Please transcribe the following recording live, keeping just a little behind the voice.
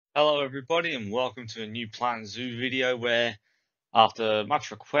Hello everybody and welcome to a new Planet Zoo video where, after much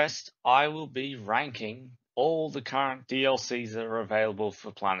request, I will be ranking all the current DLCs that are available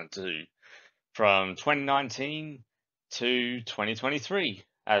for Planet Zoo from 2019 to 2023,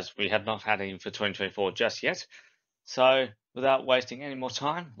 as we have not had any for 2024 just yet. So, without wasting any more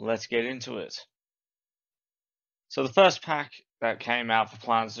time, let's get into it. So the first pack that came out for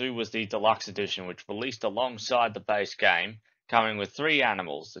Planet Zoo was the Deluxe Edition, which released alongside the base game, coming with 3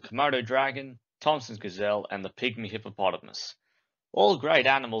 animals: the Komodo dragon, Thompson's gazelle, and the pygmy hippopotamus. All great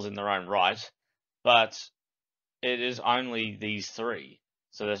animals in their own right, but it is only these 3.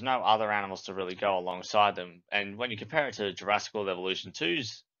 So there's no other animals to really go alongside them. And when you compare it to Jurassic World Evolution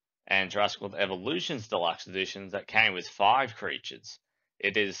 2's and Jurassic World Evolution's Deluxe Editions that came with 5 creatures,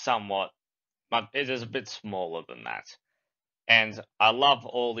 it is a bit smaller than that. And I love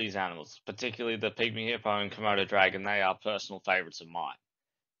all these animals, particularly the pygmy hippo and Komodo dragon. They are personal favorites of mine.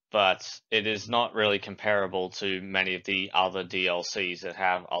 But it is not really comparable to many of the other DLCs that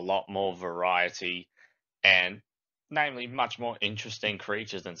have a lot more variety and, namely, much more interesting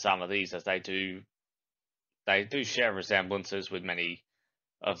creatures than some of these, as they do share resemblances with many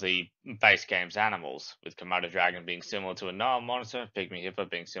of the base game's animals, with Komodo dragon being similar to a Nile monitor, pygmy hippo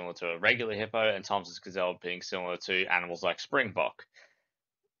being similar to a regular hippo, and Thompson's gazelle being similar to animals like springbok.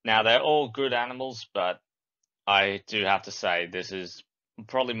 Now, they're all good animals, but I do have to say this is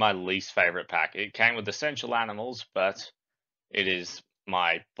probably my least favorite pack. It came with essential animals, but it is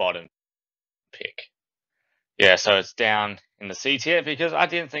my bottom pick. Yeah, so it's down in the C tier because I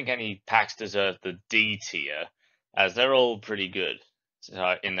didn't think any packs deserved the D tier, as they're all pretty good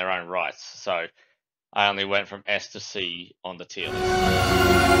in their own rights. So I only went from S to C on the tier list.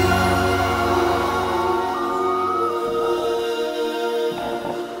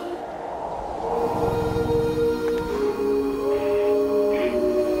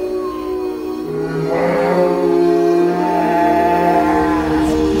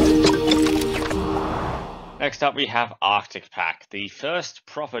 Next up we have Arctic Pack, the first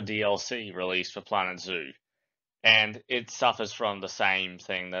proper DLC released for Planet Zoo. And it suffers from the same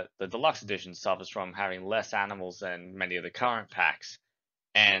thing that the Deluxe Edition suffers from, having less animals than many of the current packs,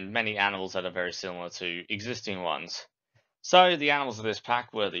 and many animals that are very similar to existing ones. So the animals of this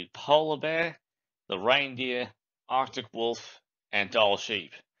pack were the polar bear, the reindeer, Arctic wolf, and Dall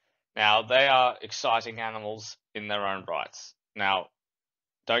sheep. Now, they are exciting animals in their own rights. Now,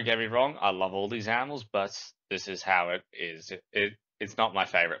 don't get me wrong, I love all these animals, but this is how it is. It's not my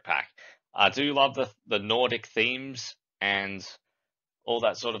favorite pack. I do love the Nordic themes and all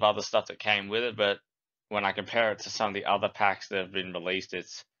that sort of other stuff that came with it, but when I compare it to some of the other packs that have been released,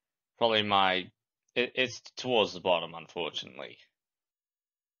 it's probably it's towards the bottom, unfortunately.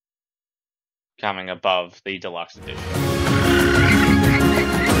 Coming above the Deluxe Edition.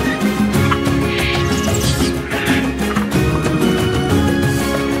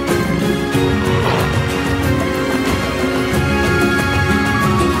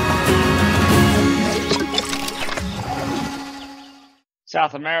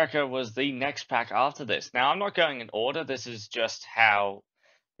 South America was the next pack after this. Now, I'm not going in order. These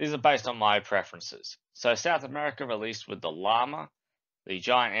are based on my preferences. So South America released with the llama, the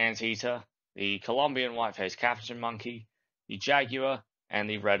giant anteater, the Colombian white-faced capuchin monkey, the jaguar, and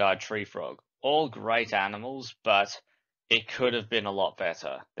the red-eyed tree frog. All great animals, but it could have been a lot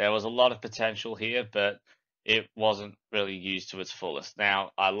better. There was a lot of potential here, but it wasn't really used to its fullest.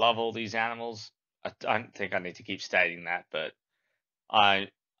 Now, I love all these animals. I don't think I need to keep stating that, but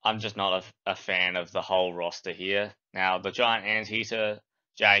I'm just not a fan of the whole roster here. Now, the giant anteater,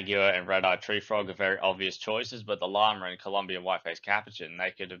 jaguar, and red-eyed tree frog are very obvious choices, but the llama and Colombian white-faced capuchin,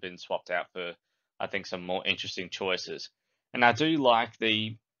 they could have been swapped out for, I think, some more interesting choices. And I do like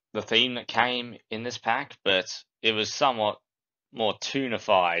the theme that came in this pack, but it was somewhat more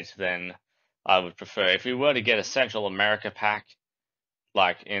toonified than I would prefer. If we were to get a Central America pack,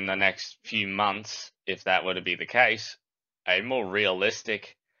 like in the next few months, if that were to be the case, a more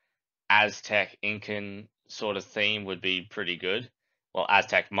realistic Aztec Incan sort of theme would be pretty good. Well,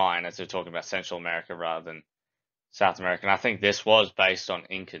 Aztec Mayan, as we're talking about Central America rather than South America. And I think this was based on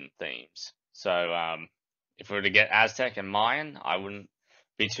Incan themes. So if we were to get Aztec and Mayan, I wouldn't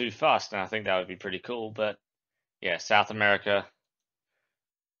be too fussed, and I think that would be pretty cool. But yeah, South America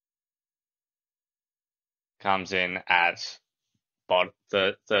comes in at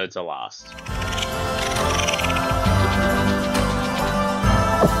third to last.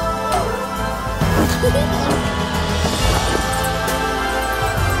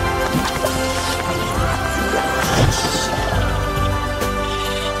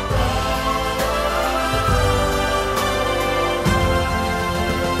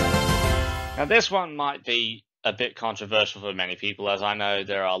 Now, this one might be a bit controversial for many people, as I know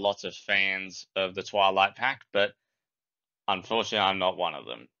there are lots of fans of the Twilight Pack, but unfortunately, I'm not one of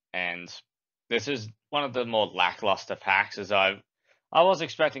them. And this is one of the more lackluster packs, as I was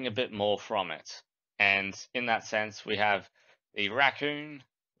expecting a bit more from it. And in that sense, we have the raccoon,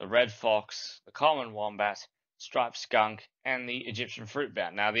 the red fox, the common wombat, striped skunk, and the Egyptian fruit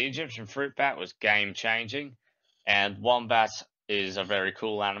bat. Now, the Egyptian fruit bat was game changing, and wombat is a very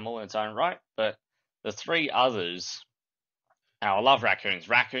cool animal in its own right. But the three others, now I love raccoons.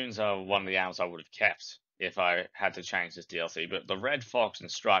 Raccoons are one of the animals I would have kept if I had to change this DLC. But the red fox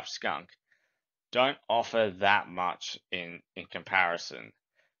and striped skunk don't offer that much in comparison.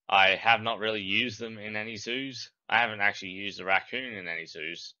 I have not really used them in any zoos. I haven't actually used a raccoon in any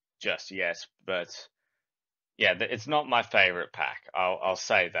zoos just yet, but yeah, it's not my favorite pack. I'll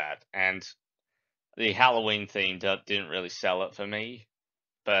say that. And the Halloween theme didn't really sell it for me,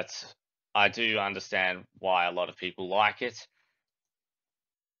 but I do understand why a lot of people like it.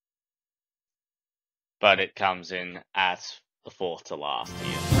 But it comes in at the fourth to last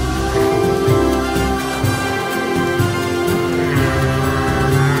here.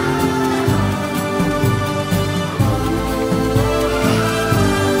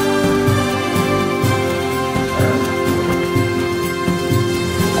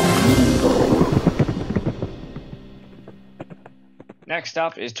 Next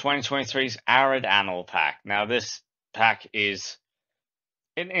up is 2023's Arid Animal Pack. Now, this pack is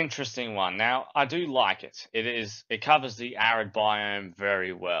an interesting one. Now, I do like it. It covers the arid biome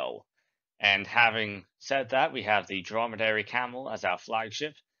very well. And having said that, we have the dromedary camel as our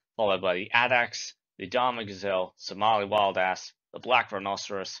flagship, followed by the addax, the Dharma gazelle, Somali wild ass, the black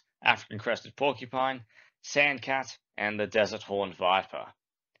rhinoceros, African crested porcupine, sandcat, and the desert horned viper.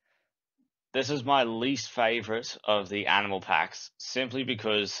 This is my least favorite of the animal packs, simply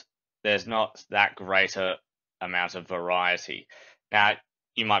because there's not that greater amount of variety. Now,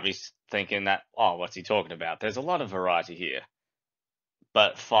 you might be thinking that, oh, what's he talking about? There's a lot of variety here.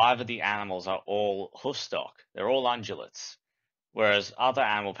 But 5 of the animals are all hoofstock. They're all ungulates. Whereas other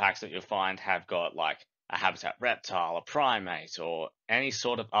animal packs that you'll find have got like a habitat reptile, a primate, or any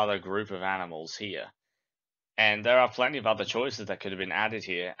sort of other group of animals here. And there are plenty of other choices that could have been added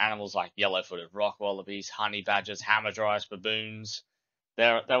here. Animals like yellow-footed rock wallabies, honey badgers, hamadryas, baboons.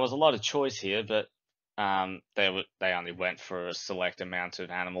 There was a lot of choice here, but they only went for a select amount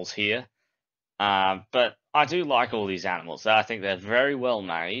of animals here. But I do like all these animals. I think they're very well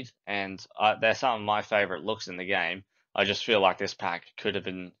made, and they're some of my favorite looks in the game. I just feel like this pack could have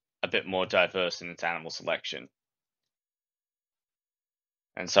been a bit more diverse in its animal selection.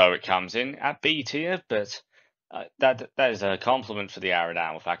 And so it comes in at B tier, but that is a compliment for the Arid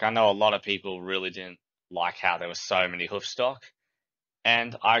Animal Pack. I know a lot of people really didn't like how there were so many hoofstock,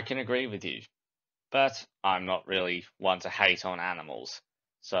 and I can agree with you. But I'm not really one to hate on animals,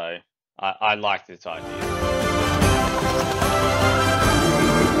 so I like this idea.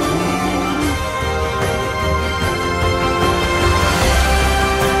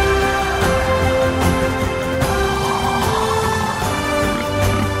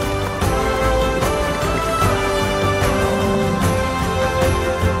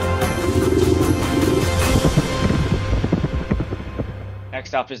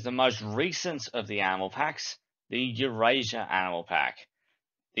 Next up is the most recent of the animal packs, the Eurasia Animal Pack.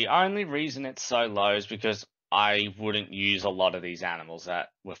 The only reason it's so low is because I wouldn't use a lot of these animals that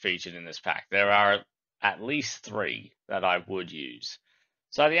were featured in this pack. There are at least 3 that I would use.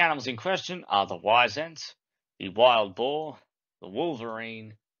 So the animals in question are the wisent, the wild boar, the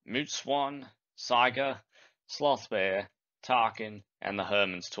wolverine, mute swan, saiga, sloth bear, Tarkin, and the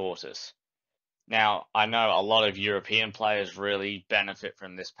Herman's tortoise. Now, I know a lot of European players really benefit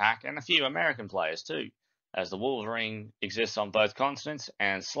from this pack, and a few American players too, as the Wolverine exists on both continents,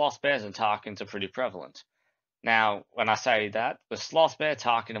 and Sloth Bears and Tarkins are pretty prevalent. Now, when I say that, the Sloth Bear,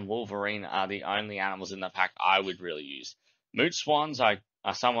 Tarkin, and Wolverine are the only animals in the pack I would really use. Moot Swans are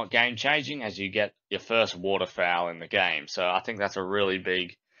somewhat game-changing, as you get your first waterfowl in the game, so I think that's a really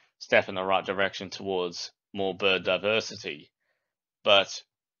big step in the right direction towards more bird diversity. But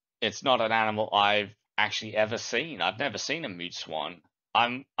it's not an animal I've actually ever seen. I've never seen a mute swan.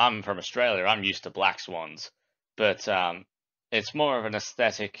 I'm from Australia. I'm used to black swans, but it's more of an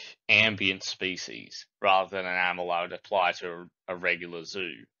aesthetic ambient species rather than an animal I would apply to a regular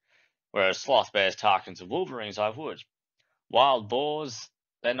zoo. Whereas sloth bears, tarkins, and wolverines, I would. Wild boars,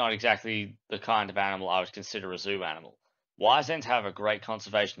 they're not exactly the kind of animal I would consider a zoo animal. Wisent have a great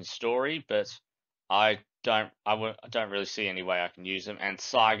conservation story, but I don't really see any way I can use them. And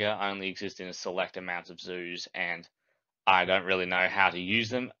Saiga only exist in a select amount of zoos, and I don't really know how to use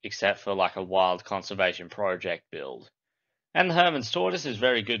them except for like a wild conservation project build. And the Herman's Tortoise is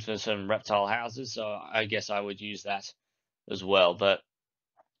very good for some reptile houses, so I guess I would use that as well. But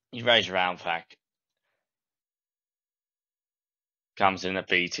Eurasia Animal Pack comes in at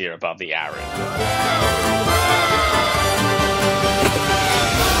B tier above the Arid.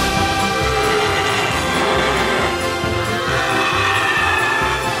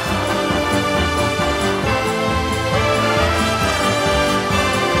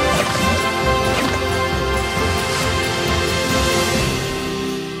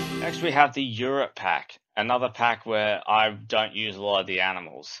 Next, we have the Europe pack, another pack where I don't use a lot of the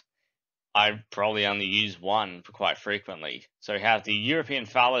animals. I probably only use one quite frequently. So we have the European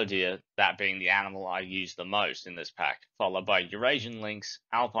fallow deer, that being the animal I use the most in this pack, followed by Eurasian lynx,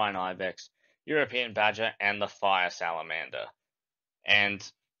 alpine ibex, European badger, and the fire salamander. And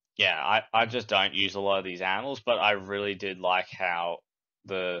yeah, I just don't use a lot of these animals, but I really did like how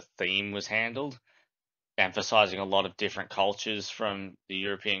the theme was handled, emphasizing a lot of different cultures from the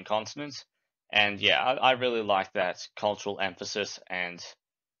European continent. And yeah, I really like that cultural emphasis and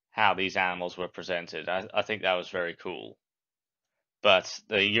how these animals were presented. I think that was very cool. But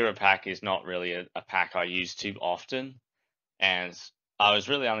the Euro pack is not really a pack I use too often. And I was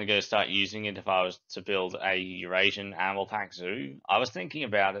really only going to start using it if I was to build a Eurasian Animal Pack zoo. I was thinking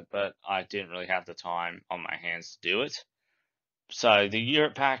about it, but I didn't really have the time on my hands to do it. So the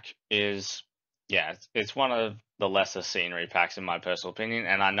Europe pack is, yeah, it's one of the lesser scenery packs in my personal opinion,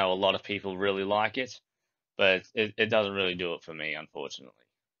 and I know a lot of people really like it, but it doesn't really do it for me, unfortunately.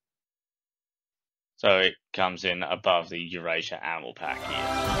 So it comes in above the Eurasia Animal Pack here.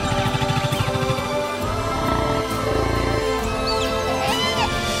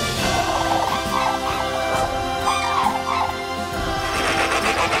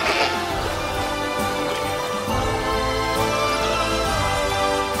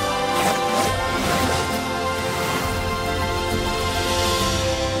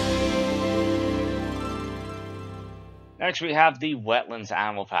 Next, we have the Wetlands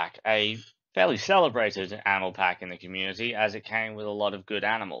Animal Pack, a fairly celebrated animal pack in the community as it came with a lot of good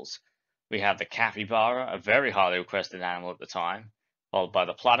animals. We have the capybara, a very highly requested animal at the time, followed by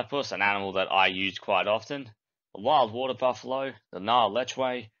the platypus, an animal that I used quite often, the wild water buffalo, the Nile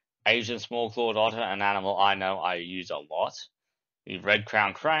lechwe, Asian small-clawed otter, an animal I know I use a lot, the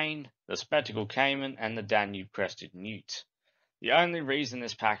red-crowned crane, the spectacled caiman, and the Danube-crested newt. The only reason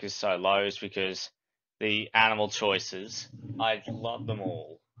this pack is so low is because the animal choices, I love them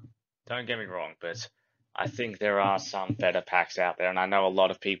all. Don't get me wrong, but I think there are some better packs out there, and I know a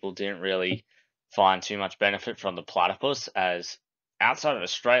lot of people didn't really find too much benefit from the platypus, as outside of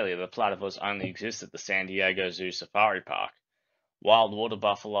Australia, the platypus only exists at the San Diego Zoo Safari Park. Wild water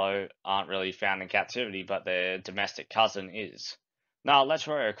buffalo aren't really found in captivity, but their domestic cousin is. Now, let's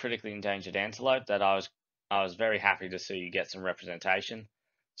try a critically endangered antelope that I was very happy to see get some representation.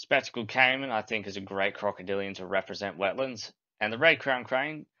 Spectacled caiman, I think, is a great crocodilian to represent wetlands. And the red-crowned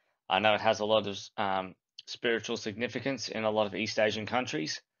crane, I know it has a lot of spiritual significance in a lot of East Asian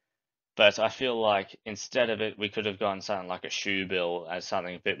countries, but I feel like instead of it, we could have gone something like a shoebill as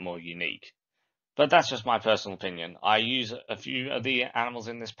something a bit more unique. But that's just my personal opinion. I use a few of the animals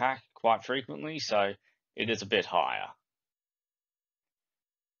in this pack quite frequently, so it is a bit higher.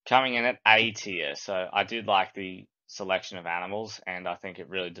 Coming in at A tier, so I did like the selection of animals, and I think it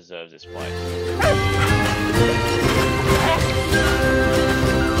really deserves its place.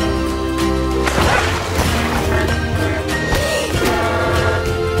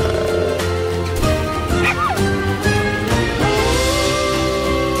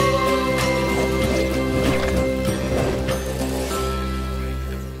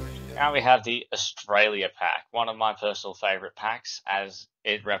 Now we have the Australia pack, one of my personal favourite packs as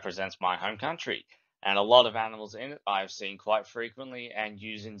it represents my home country. And a lot of animals in it I've seen quite frequently and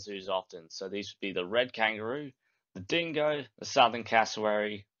use in zoos often. So these would be the red kangaroo, the dingo, the southern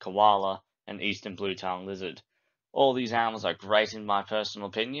cassowary, koala, and eastern blue-tongued lizard. All these animals are great in my personal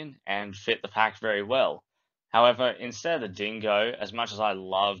opinion and fit the pack very well. However, instead of the dingo, as much as I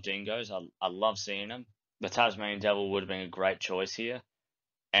love dingoes, I love seeing them, the Tasmanian devil would have been a great choice here.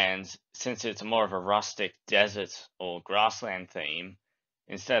 And since it's more of a rustic desert or grassland theme,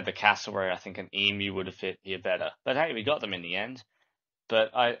 instead of the cassowary, I think an emu would have fit here better. But hey, we got them in the end.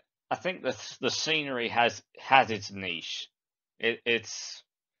 But I think the scenery has its niche. It's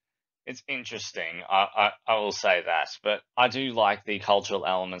interesting. I will say that. But I do like the cultural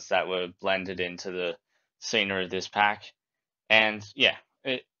elements that were blended into the scenery of this pack. And yeah,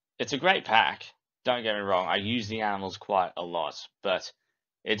 it's a great pack. Don't get me wrong. I use the animals quite a lot, but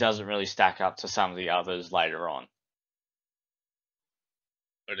it doesn't really stack up to some of the others later on.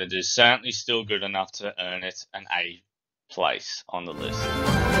 but it is certainly still good enough to earn it an A place on the list.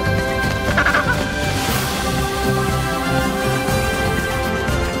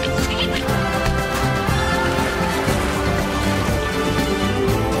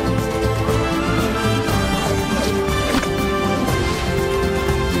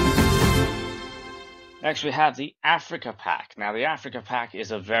 Next, we have the Africa Pack. Now, the Africa Pack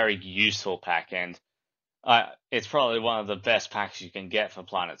is a very useful pack, and it's probably one of the best packs you can get for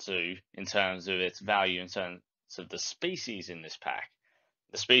Planet Zoo in terms of its value, in terms of the species in this pack.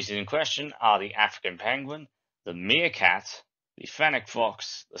 The species in question are the African penguin, the meerkat, the fennec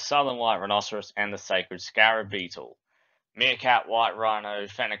fox, the southern white rhinoceros, and the sacred scarab beetle. Meerkat, white rhino,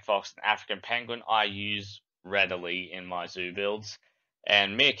 fennec fox, and African penguin I use readily in my zoo builds,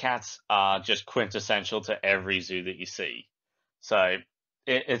 and meerkats are just quintessential to every zoo that you see. So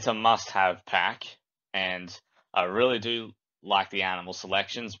it's a must-have pack, and I really do like the animal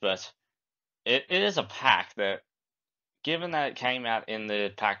selections, but it is a pack that, given that it came out in the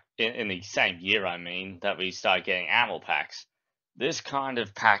pack in the same year, I mean, that we started getting animal packs, this kind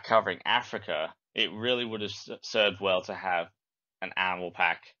of pack covering Africa, it really would have served well to have an animal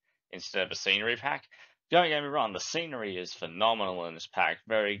pack instead of a scenery pack. Don't get me wrong, the scenery is phenomenal in this pack.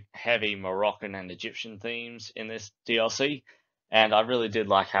 Very heavy Moroccan and Egyptian themes in this DLC, and I really did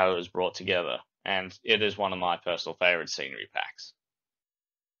like how it was brought together, and it is one of my personal favorite scenery packs.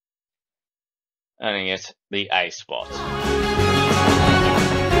 Earning it the A spot.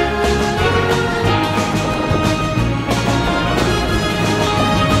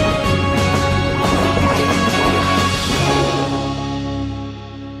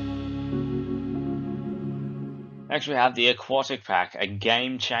 Next, we have the Aquatic Pack, a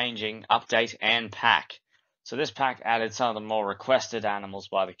game-changing update and pack. So this pack added some of the more requested animals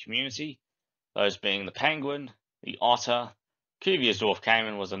by the community, those being the penguin, the otter. Cuvier's dwarf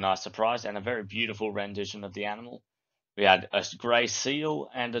caiman was a nice surprise and a very beautiful rendition of the animal. We had a grey seal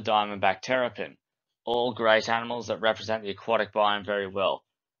and a diamondback terrapin, all great animals that represent the aquatic biome very well.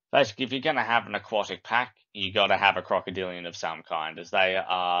 Basically, if you're going to have an aquatic pack, you got to have a crocodilian of some kind, as they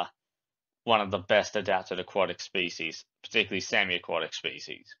are one of the best adapted aquatic species, particularly semi-aquatic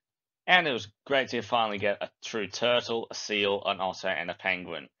species. And it was great to finally get a true turtle, a seal, an otter, and a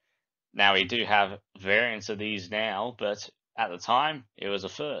penguin. Now, we do have variants of these now, but at the time, it was a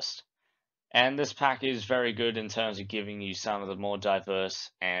first. And this pack is very good in terms of giving you some of the more diverse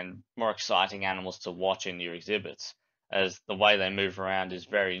and more exciting animals to watch in your exhibits, as the way they move around is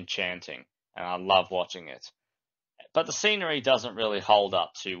very enchanting, and I love watching it. But the scenery doesn't really hold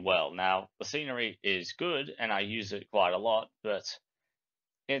up too well. Now, the scenery is good, and I use it quite a lot, but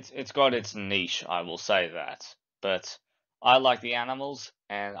it's got its niche, I will say that. But I like the animals,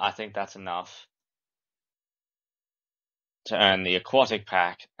 and I think that's enough to earn the Aquatic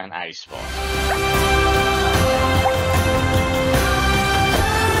Pack an A spot.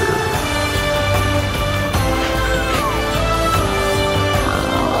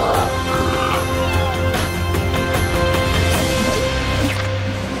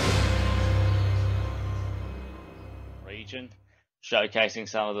 Showcasing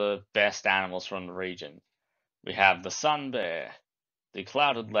some of the best animals from the region. We have the sun bear, the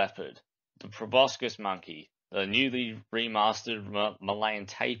clouded leopard, the proboscis monkey, the newly remastered Malayan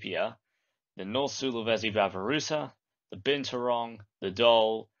tapir, the North Sulawesi babirusa, the binturong, the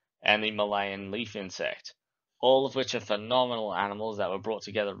dhole, and the Malayan leaf insect, all of which are phenomenal animals that were brought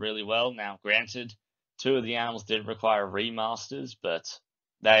together really well. Now, granted, 2 of the animals did require remasters, but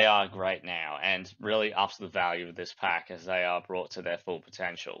they are great now and really ups the value of this pack as they are brought to their full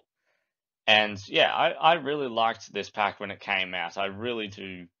potential. And yeah, I really liked this pack when it came out. I really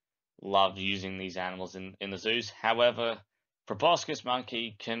do love using these animals in the zoos. However, proboscis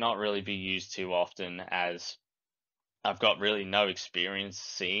monkey cannot really be used too often, as I've got really no experience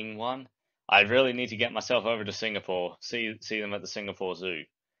seeing one. I really need to get myself over to Singapore, see them at the Singapore Zoo.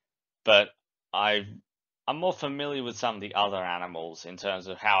 But I'm more familiar with some of the other animals in terms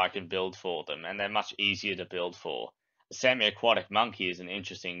of how I can build for them, and they're much easier to build for. The semi-aquatic monkey is an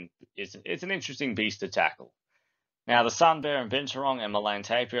interesting beast to tackle. Now, the sun bear and binturong and Malayan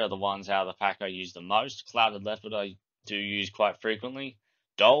tapir are the ones out of the pack I use the most. Clouded leopard I do use quite frequently.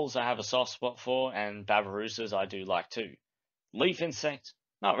 Dholes I have a soft spot for, and babirusas I do like too. Leaf insect,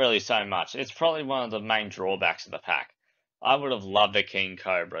 not really so much. It's probably one of the main drawbacks of the pack. I would have loved a king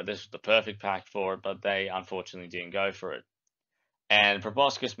cobra. This was the perfect pack for it, but they unfortunately didn't go for it. And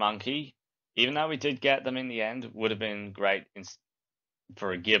proboscis monkey, even though we did get them in the end, would have been great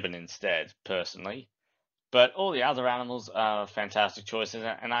for a gibbon instead, personally. But all the other animals are fantastic choices,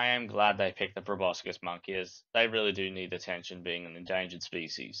 and I am glad they picked the proboscis monkey, as they really do need attention being an endangered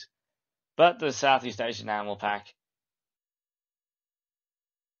species. But the Southeast Asian Animal Pack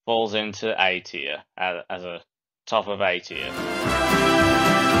falls into A tier, as a top of A tier.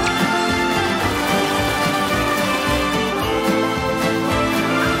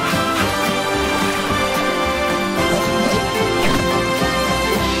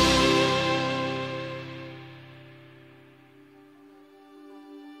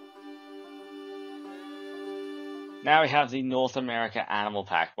 Now we have the North America Animal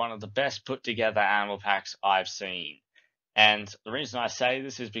Pack, one of the best put together animal packs I've seen. And the reason I say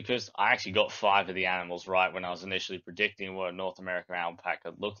this is because I actually got 5 of the animals right when I was initially predicting what a North American Animal Pack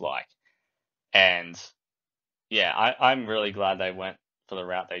could look like. And yeah, I'm really glad they went for the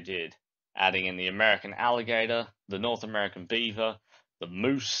route they did, adding in the American alligator, the North American beaver, the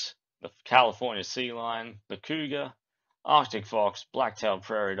moose, the California sea lion, the cougar, Arctic fox, black-tailed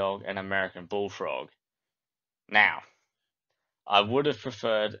prairie dog, and American bullfrog. Now, I would have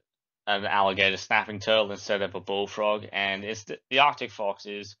preferred an alligator snapping turtle instead of a bullfrog, and it's the Arctic fox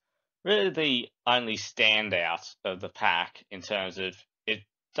is really the only standout of the pack in terms of it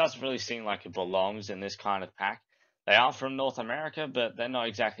doesn't really seem like it belongs in this kind of pack. They are from North America, but they're not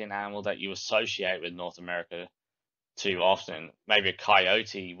exactly an animal that you associate with North America too often. Maybe a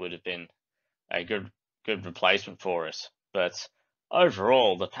coyote would have been a good replacement for us, but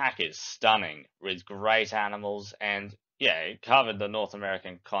overall the pack is stunning with great animals, and yeah, it covered the North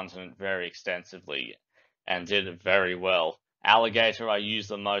American continent very extensively and did it very well. Alligator I use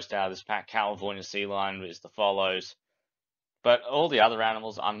the most out of this pack. California sea lion is the follows. But all the other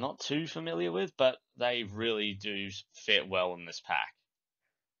animals I'm not too familiar with, but they really do fit well in this pack.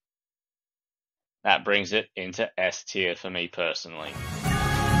 That brings it into S tier for me personally.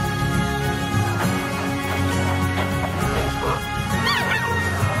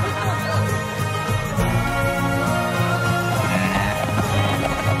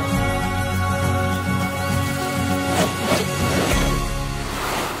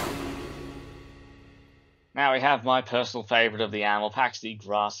 Now we have my personal favorite of the animal packs, the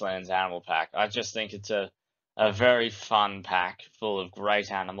Grasslands Animal Pack. I just think it's a very fun pack full of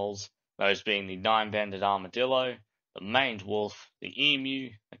great animals, those being the nine-banded armadillo, the maned wolf, the emu,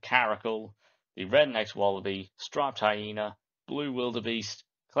 the caracal, the red-necked wallaby, striped hyena, blue wildebeest,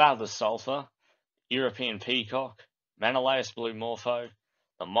 cloudless sulphur, European peacock, Menelaus blue morpho,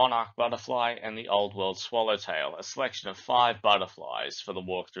 the monarch butterfly, and the old world swallowtail, a selection of 5 butterflies for the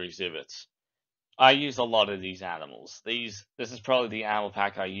walkthrough exhibits. I use a lot of these animals. This is probably the animal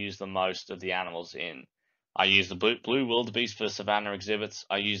pack I use the most of the animals in. I use the blue wildebeest for savannah exhibits.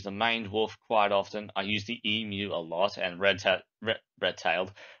 I use the maned wolf quite often. I use the emu a lot, and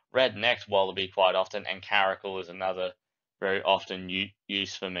red-tailed, red-necked wallaby quite often, and caracal is another very often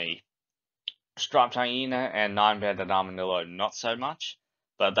use for me. Striped hyena and nine-banded armadillo not so much,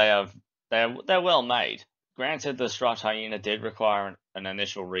 but they're well made. Granted, the striped hyena did require an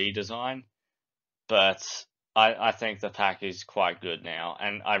initial redesign, but I think the pack is quite good now,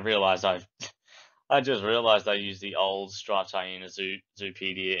 and I just realized I used the old striped hyena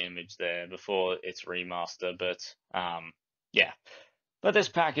Zoopedia image there before its remaster, but yeah. But this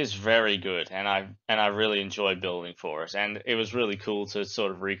pack is very good, and I really enjoy building for it, and it was really cool to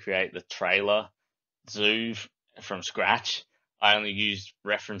sort of recreate the trailer zoo from scratch. I only used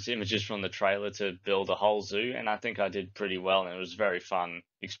reference images from the trailer to build a whole zoo, and I think I did pretty well, and it was a very fun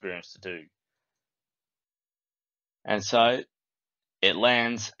experience to do. And so it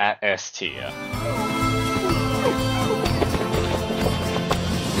lands at S tier.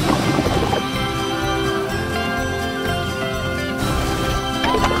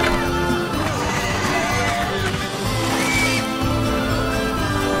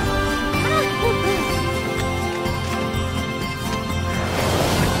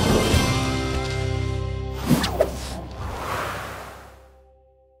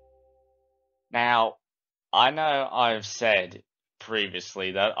 Now, I know I've said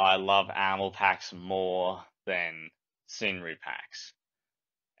previously that I love animal packs more than scenery packs,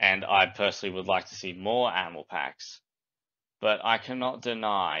 and I personally would like to see more animal packs, but I cannot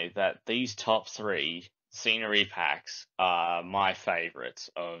deny that these top 3 scenery packs are my favorites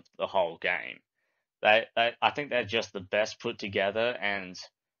of the whole game. I think they're just the best put together and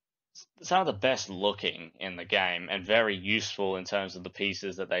some of the best looking in the game, and very useful in terms of the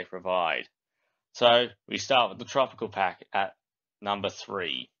pieces that they provide. So we start with the tropical pack at number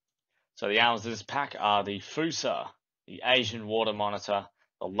 3. So the animals in this pack are the Fusa, the Asian water monitor,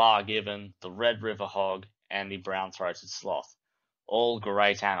 the Lar Gibbon, the Red River hog, and the brown-throated sloth. all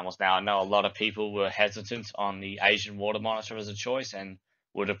great animals. Now, I know a lot of people were hesitant on the Asian water monitor as a choice and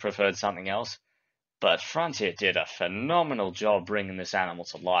would have preferred something else, but Frontier did a phenomenal job bringing this animal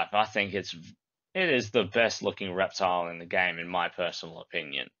to life. I think it is the best looking reptile in the game, in my personal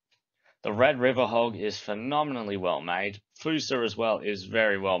opinion. The Red River Hog is phenomenally well made. Fusa as well is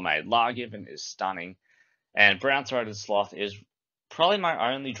very well made. Largiven is stunning. And Brown-Throated Sloth is probably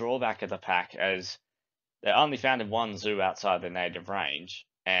my only drawback of the pack, as they're only found in one zoo outside their native range,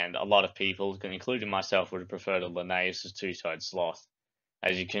 and a lot of people, including myself, would have preferred a Linnaeus' two-toed sloth,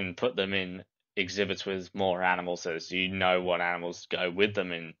 as you can put them in exhibits with more animals, as you know what animals go with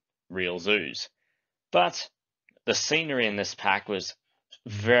them in real zoos. But the scenery in this pack was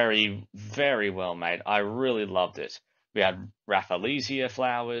very, very well made. I really loved it. We had Rafflesia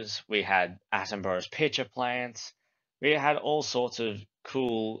flowers, we had Attenborough's pitcher plants, we had all sorts of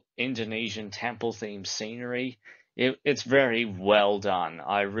cool Indonesian temple-themed scenery. It's very well done.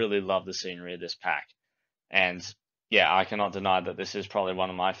 I really love the scenery of this pack. And yeah, I cannot deny that this is probably one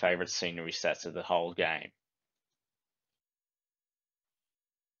of my favorite scenery sets of the whole game.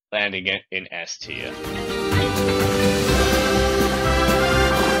 Landing it in S tier.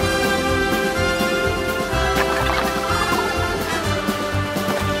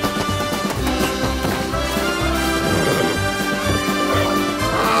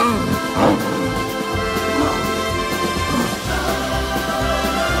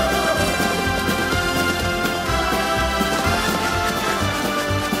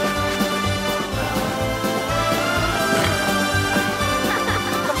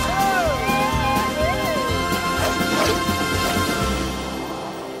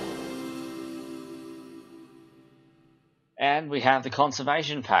 And we have the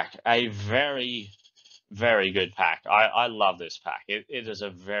Conservation Pack, a very, very good pack. I love this pack. It is a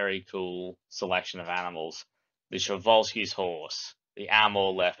very cool selection of animals. The Przewalski's horse, the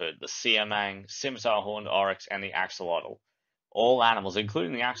Amur leopard, the Siamang, scimitar horned oryx, and the axolotl. All animals,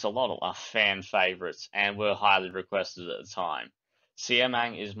 including the axolotl, are fan favorites and were highly requested at the time.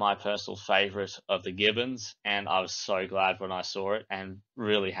 Siamang is my personal favorite of the gibbons, and I was so glad when I saw it and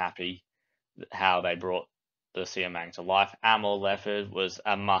really happy how they brought the Siamang to life. Amur leopard was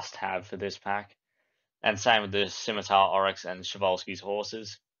a must-have for this pack, and same with the scimitar oryx and Przewalski's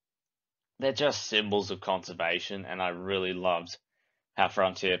horses. They're just symbols of conservation, and I really loved how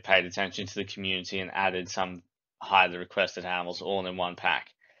Frontier paid attention to the community and added some highly requested animals all in one pack.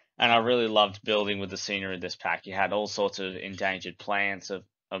 And I really loved building with the scenery of this pack. You had all sorts of endangered plants of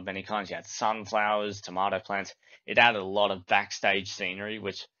many kinds. You had sunflowers, tomato plants. It added a lot of backstage scenery,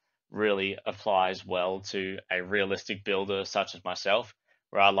 which really applies well to a realistic builder such as myself,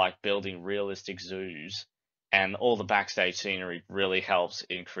 where I like building realistic zoos, and all the backstage scenery really helps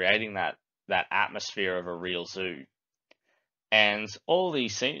in creating that atmosphere of a real zoo. And all the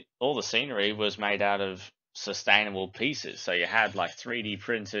scenery was made out of sustainable pieces, so you had like 3D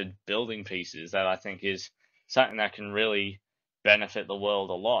printed building pieces that I think is something that can really benefit the world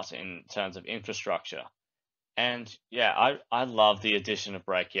a lot in terms of infrastructure. And yeah, I love the addition of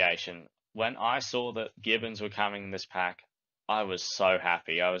brachiation. When I saw that gibbons were coming in this pack, I was so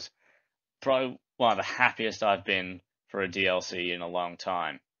happy. I was probably one of the happiest I've been for a DLC in a long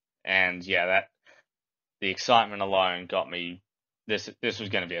time. And yeah, the excitement alone got me. This was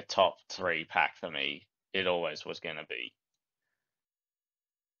going to be a top 3 pack for me. It always was going to be.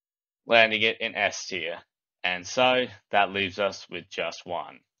 Landing it in S tier. And so that leaves us with just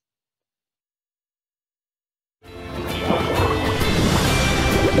one.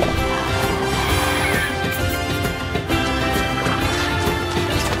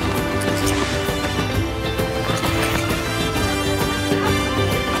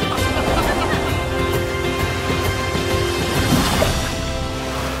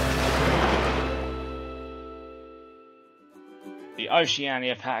 The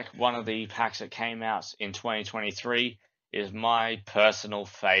Oceania pack, one of the packs that came out in 2023, is my personal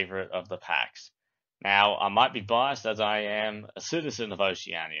favorite of the packs. Now, I might be biased as I am a citizen of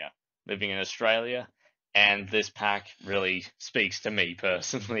Oceania, living in Australia, and this pack really speaks to me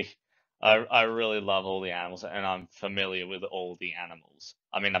personally. I really love all the animals, and I'm familiar with all the animals.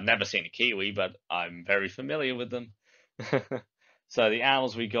 I mean, I've never seen a kiwi, but I'm very familiar with them. So the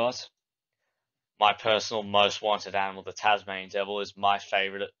animals we got, my personal most wanted animal, the Tasmanian devil, is my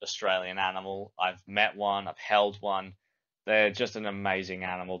favorite Australian animal. I've met one, I've held one. They're just an amazing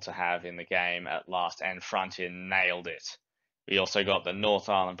animal to have in the game at last, and Frontier nailed it. We also got the North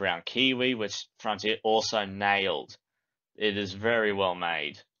Island brown kiwi, which Frontier also nailed. It is very well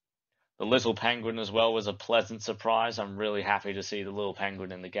made. The little penguin as well was a pleasant surprise. I'm really happy to see the little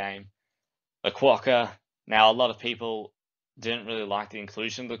penguin in the game. The quokka. Now, a lot of people didn't really like the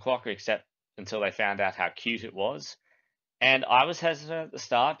inclusion of the quokka except until they found out how cute it was. And I was hesitant at the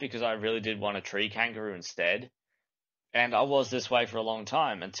start because I really did want a tree kangaroo instead. And I was this way for a long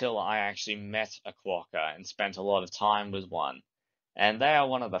time until I actually met a quokka and spent a lot of time with one. And they are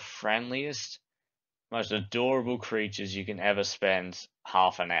one of the friendliest, most adorable creatures you can ever spend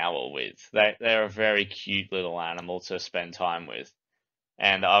half an hour with. They're a very cute little animal to spend time with.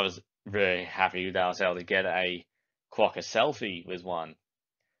 And I was very happy that I was able to get a quokka selfie with one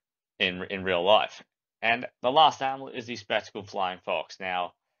in real life. And the last animal is the spectacled flying fox.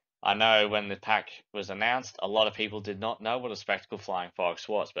 Now, I know when the pack was announced, a lot of people did not know what a spectacled flying fox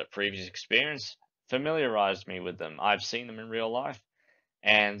was, but previous experience familiarized me with them. I've seen them in real life,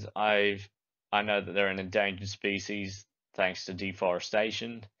 and I know that they're an endangered species thanks to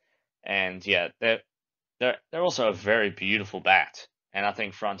deforestation. And yeah, they're also a very beautiful bat. And I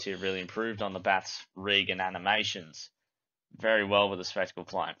think Frontier really improved on the bat's rig and animations very well with the spectacled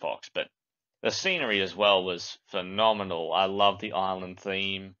flying fox. But the scenery as well was phenomenal. I love the island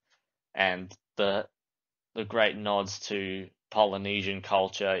theme and the great nods to Polynesian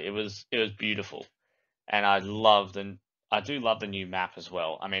culture. It was beautiful, and I do love the new map as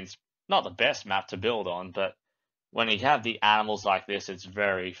well. I mean, it's not the best map to build on, but when you have the animals like this, it's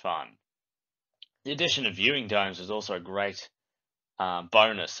very fun. The addition of viewing domes is also a great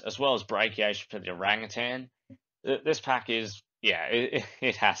bonus, as well as brachiation for the orangutan. This pack is, yeah,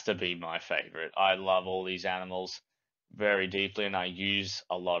 it has to be my favorite. I love all these animals very deeply, and I use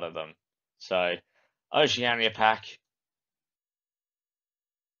a lot of them. So, Oceania pack,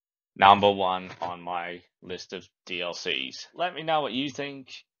 #1 on my list of DLCs. Let me know what you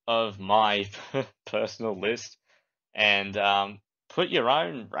think of my personal list, and put your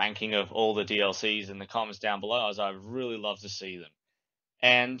own ranking of all the DLCs in the comments down below, as I really love to see them.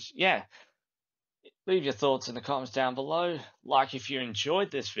 And yeah, leave your thoughts in the comments down below. Like if you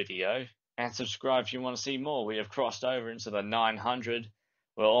enjoyed this video, and subscribe if you want to see more. We have crossed over into the 900.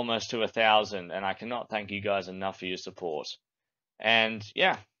 We're almost to 1,000, and I cannot thank you guys enough for your support. And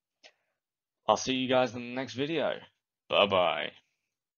yeah, I'll see you guys in the next video. Bye bye.